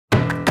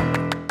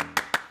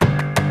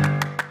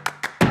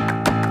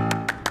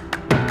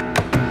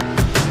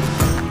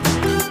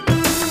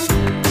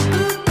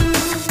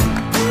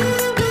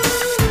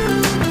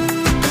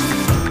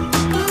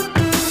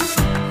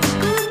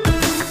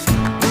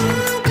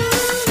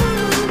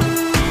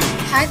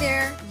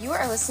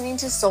listening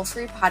to Soul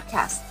Free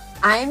Podcast.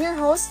 I am your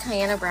host,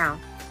 Kiana Brown.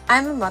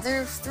 I'm a mother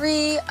of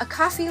 3, a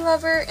coffee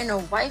lover, and a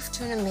wife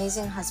to an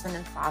amazing husband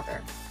and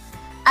father.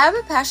 I have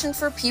a passion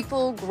for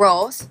people,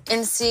 growth,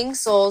 and seeing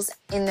souls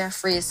in their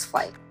freest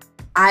flight.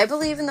 I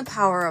believe in the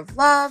power of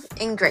love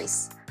and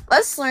grace.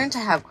 Let's learn to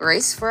have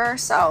grace for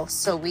ourselves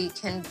so we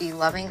can be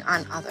loving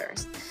on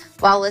others.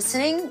 While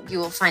listening, you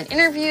will find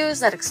interviews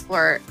that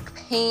explore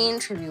pain,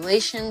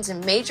 tribulations,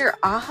 and major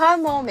aha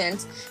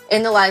moments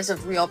in the lives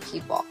of real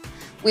people.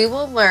 We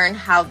will learn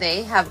how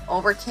they have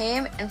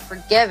overcame and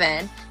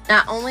forgiven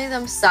not only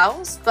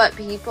themselves, but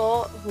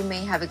people who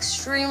may have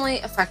extremely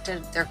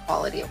affected their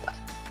quality of life.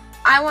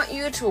 I want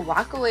you to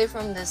walk away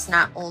from this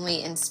not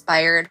only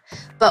inspired,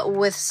 but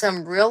with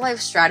some real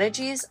life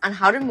strategies on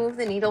how to move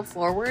the needle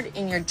forward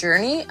in your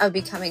journey of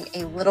becoming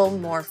a little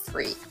more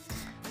free.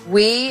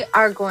 We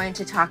are going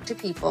to talk to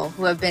people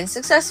who have been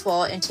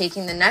successful in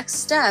taking the next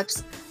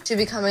steps to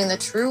becoming the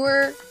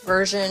truer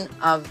version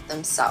of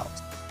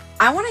themselves.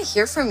 I want to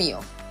hear from you.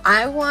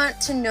 I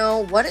want to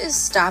know what is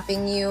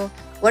stopping you,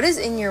 what is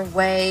in your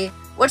way,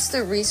 what's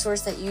the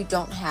resource that you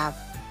don't have,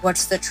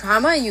 what's the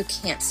trauma you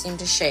can't seem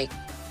to shake.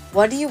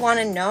 What do you want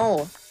to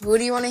know? Who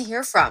do you want to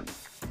hear from?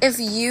 If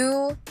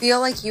you feel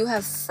like you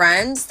have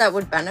friends that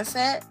would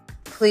benefit,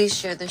 please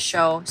share the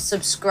show,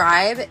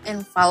 subscribe,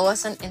 and follow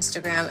us on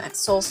Instagram at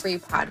Soul Free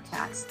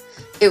Podcast.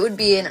 It would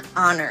be an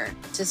honor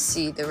to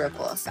see the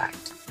ripple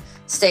effect.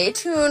 Stay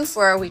tuned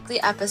for our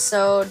weekly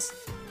episodes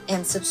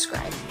and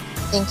subscribe.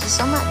 Thank you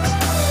so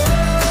much.